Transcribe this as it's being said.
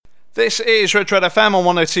This is Red Red FM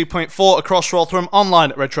on 102.4 across Rotherham, online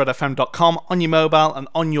at redredfm.com, on your mobile and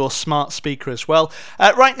on your smart speaker as well.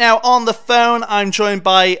 Right now on the phone, I'm joined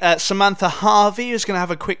by Samantha Harvey, who's going to have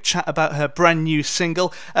a quick chat about her brand new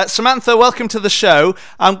single. Samantha, welcome to the show.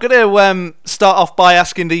 I'm going to start off by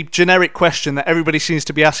asking the generic question that everybody seems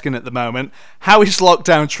to be asking at the moment. How is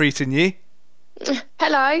lockdown treating you?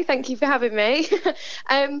 Hello, thank you for having me.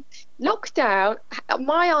 Lockdown,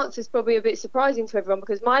 my answer is probably a bit surprising to everyone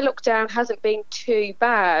because my lockdown hasn't been too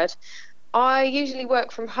bad. I usually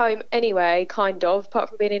work from home anyway, kind of, apart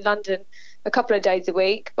from being in London a couple of days a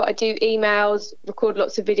week, but I do emails, record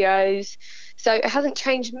lots of videos. So it hasn't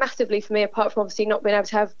changed massively for me, apart from obviously not being able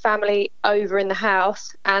to have family over in the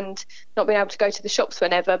house and not being able to go to the shops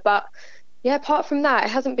whenever. But yeah, apart from that, it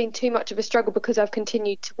hasn't been too much of a struggle because I've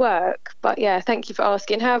continued to work. But yeah, thank you for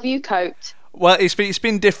asking. How have you coped? Well, it's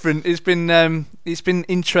been different. It's been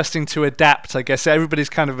interesting to adapt. I guess everybody's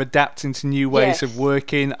kind of adapting to new ways of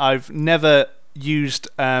working. I've never used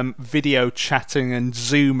video chatting and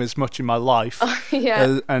Zoom as much in my life.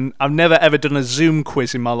 And I've never ever done a Zoom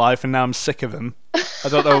quiz in my life, and now I'm sick of them. I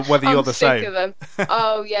don't know whether you're the same. I'm sick of them.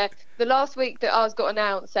 Oh yeah, the last week that ours got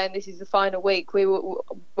announced saying this is the final week, me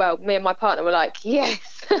and my partner were like, yes,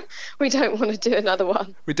 we don't want to do another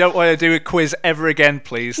one. We don't want to do a quiz ever again,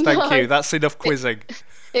 please. Thank you. That's enough quizzing.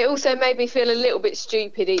 It also made me feel a little bit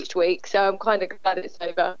stupid each week, so I'm kind of glad it's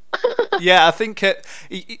over. Yeah, I think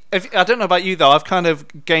I don't know about you though. I've kind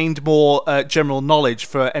of gained more general knowledge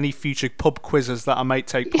for any future pub quizzes that I might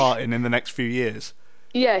take part in the next few years.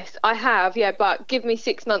 Yes, I have. Yeah, but give me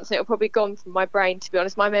 6 months and it'll probably gone from my brain. To be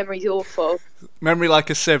honest, my memory's awful. Memory like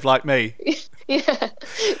a sieve, like me.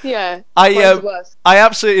 yeah. I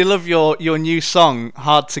absolutely love your new song,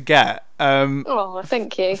 "Hard to Get." Oh,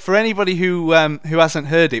 thank you. For anybody who hasn't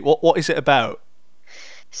heard it, what is it about?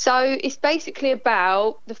 So it's basically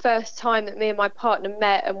about the first time that me and my partner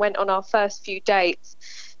met and went on our first few dates.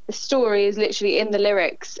 The story is literally in the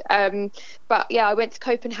lyrics. But yeah, I went to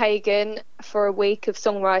Copenhagen for a week of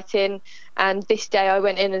songwriting, and this day I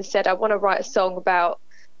went in and said I want to write a song about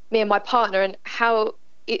me and my partner and how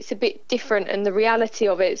it's a bit different and the reality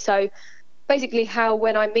of it. So basically how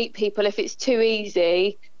when I meet people, if it's too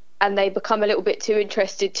easy and they become a little bit too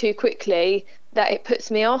interested too quickly, that it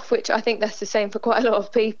puts me off, which I think that's the same for quite a lot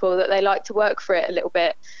of people, that they like to work for it a little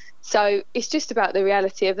bit. So it's just about the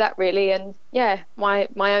reality of that, really, and yeah, my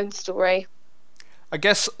own story. I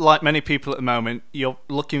guess, like many people at the moment, you're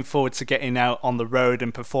looking forward to getting out on the road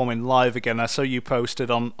and performing live again. I saw you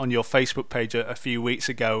posted on your Facebook page a few weeks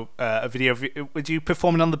ago a video of you, were you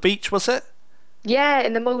performing on the beach, was it? Yeah,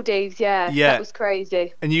 in the Maldives, yeah. That was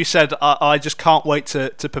crazy. And you said, I just can't wait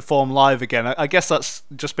to perform live again. I guess that's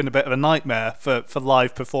just been a bit of a nightmare for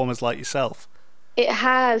live performers like yourself. It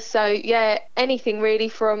has. So yeah, anything really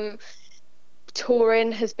from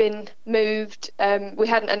touring has been moved. We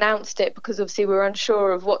hadn't announced it because obviously we were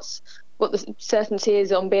unsure of what the certainty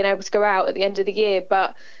is on being able to go out at the end of the year.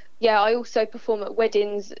 But yeah, I also perform at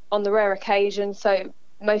weddings on the rare occasion, so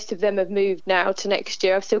most of them have moved now to next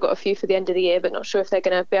year. I've still got a few for the end of the year, but not sure if they're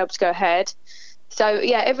going to be able to go ahead. So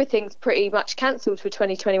yeah, everything's pretty much cancelled for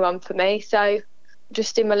 2021 for me. So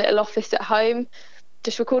just in my little office at home,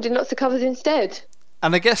 just recording lots of covers instead.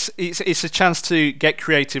 And I guess it's a chance to get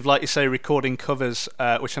creative, like you say, recording covers,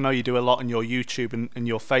 which I know you do a lot on your YouTube and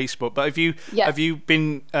your Facebook. But have you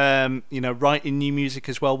been writing new music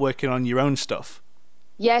as well, working on your own stuff?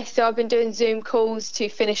 Yes, so I've been doing Zoom calls to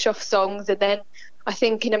finish off songs, and then I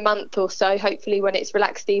think in a month or so, hopefully when it's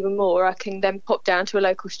relaxed even more, I can then pop down to a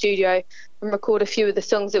local studio and record a few of the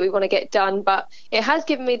songs that we want to get done. But it has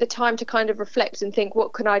given me the time to kind of reflect and think,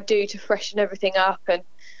 what can I do to freshen everything up? And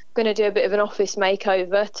I'm going to do a bit of an office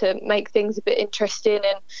makeover to make things a bit interesting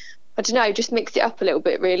and, I don't know, just mix it up a little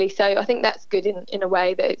bit, really. So I think that's good in a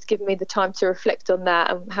way, that it's given me the time to reflect on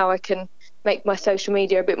that and how I can make my social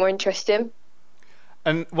media a bit more interesting.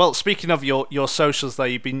 And, well, speaking of your socials there,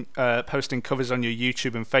 you've been posting covers on your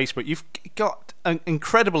YouTube and Facebook. You've got an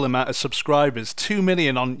incredible amount of subscribers, 2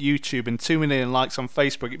 million on YouTube and 2 million likes on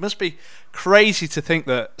Facebook. It must be crazy to think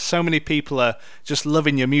that so many people are just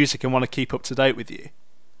loving your music and want to keep up to date with you.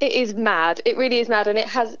 It is mad. It really is mad. And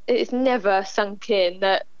it's never sunk in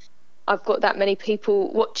that I've got that many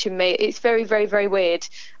people watching me. It's very, very, very weird.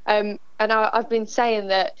 And I've been saying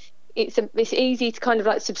that it's easy to kind of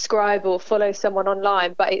like subscribe or follow someone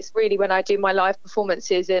online, but it's really when I do my live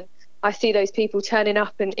performances and I see those people turning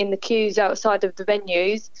up in the queues outside of the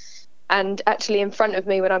venues and actually in front of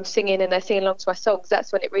me when I'm singing and they're singing along to my songs,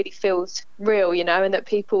 that's when it really feels real, and that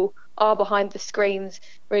people are behind the screens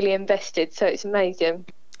really invested. So it's amazing.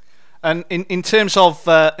 And in terms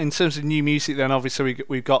of new music, then obviously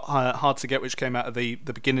we've got Hard to Get, which came out at the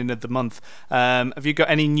beginning of the month. Have you got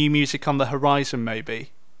any new music on the horizon, maybe?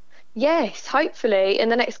 Yes, hopefully in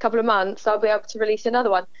the next couple of months I'll be able to release another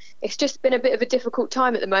one. It's just been a bit of a difficult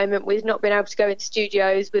time at the moment with not being able to go into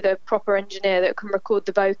studios with a proper engineer that can record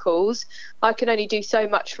the vocals. I can only do so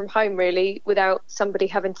much from home really without somebody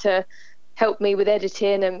having to help me with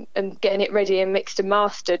editing and getting it ready and mixed and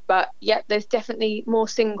mastered. But yeah, there's definitely more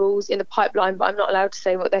singles in the pipeline, but I'm not allowed to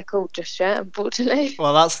say what they're called just yet, unfortunately.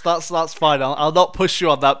 Well, that's fine. I'll not push you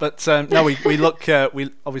on that, but no, we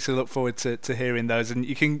obviously look forward to hearing those, and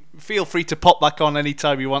you can feel free to pop back on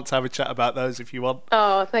anytime you want to have a chat about those if you want.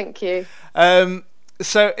 Oh, thank you.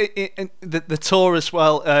 So the tour as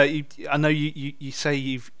well. I know you say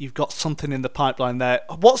you've got something in the pipeline there.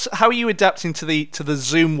 How are you adapting to the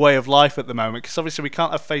Zoom way of life at the moment? Because obviously we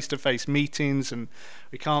can't have face-to-face meetings and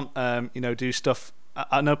we can't do stuff.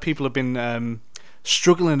 I know people have been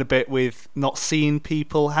struggling a bit with not seeing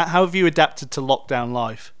people. How have you adapted to lockdown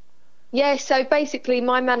life? Yeah, so basically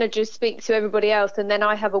my managers speak to everybody else and then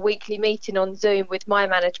I have a weekly meeting on Zoom with my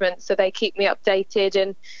management so they keep me updated,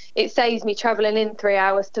 and it saves me travelling in 3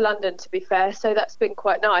 hours to London, to be fair, so that's been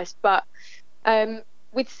quite nice. But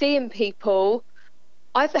with seeing people,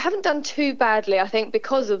 I haven't done too badly, I think,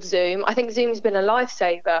 because of Zoom. I think Zoom's been a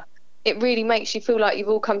lifesaver. It really makes you feel like you've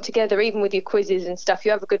all come together, even with your quizzes and stuff.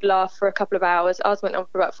 You have a good laugh for a couple of hours. Ours went on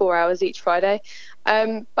for about 4 hours each Friday.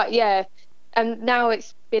 But yeah, and now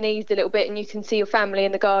it's been eased a little bit and you can see your family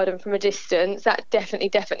in the garden from a distance. That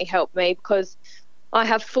definitely helped me, because I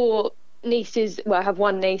have 4 nieces, well, I have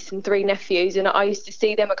 1 niece and 3 nephews, and I used to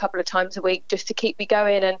see them a couple of times a week just to keep me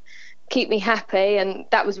going and keep me happy, and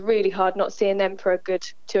that was really hard not seeing them for a good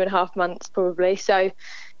 2.5 months probably. So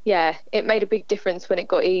yeah, it made a big difference when it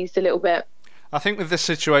got eased a little bit. I think with this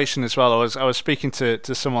situation as well, I was speaking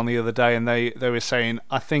to someone the other day, and they were saying,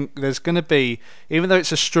 I think there's going to be, even though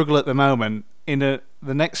it's a struggle at the moment, in the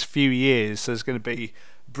next few years, there's going to be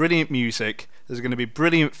brilliant music, there's going to be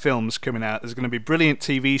brilliant films coming out, there's going to be brilliant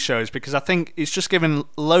TV shows, because I think it's just given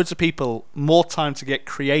loads of people more time to get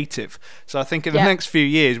creative. So I think in the next few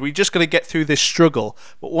years, we just got to get through this struggle,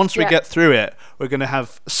 but once we get through it, we're going to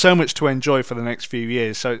have so much to enjoy for the next few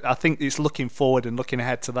years. So I think it's looking forward and looking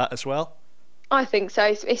ahead to that as well. I think so.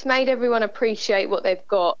 It's made everyone appreciate what they've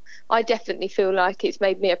got. I definitely feel like it's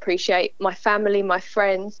made me appreciate my family, my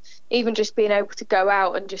friends, even just being able to go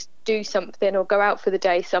out and just do something or go out for the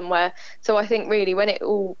day somewhere. So I think really when it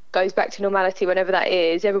all goes back to normality, whenever that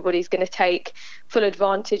is, everybody's going to take full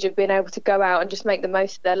advantage of being able to go out and just make the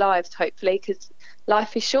most of their lives, hopefully, because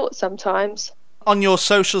life is short sometimes. On your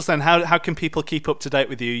socials then, how can people keep up to date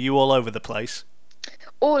with you? You all over the place?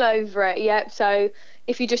 All over it, yep. So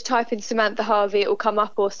if you just type in Samantha Harvey, it will come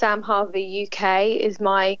up, or Sam Harvey UK is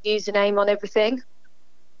my username on everything.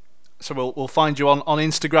 So we'll find you on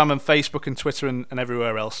Instagram and Facebook and Twitter and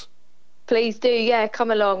everywhere else. Please do, yeah,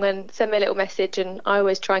 come along and send me a little message, and I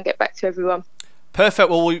always try and get back to everyone. Perfect.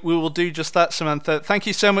 Well, we will do just that, Samantha. Thank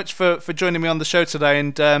you so much for joining me on the show today.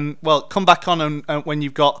 And well, come back on and when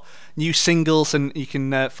you've got new singles, and you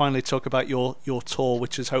can finally talk about your tour,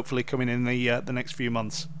 which is hopefully coming in the next few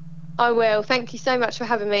months. I will. Thank you so much for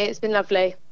having me. It's been lovely.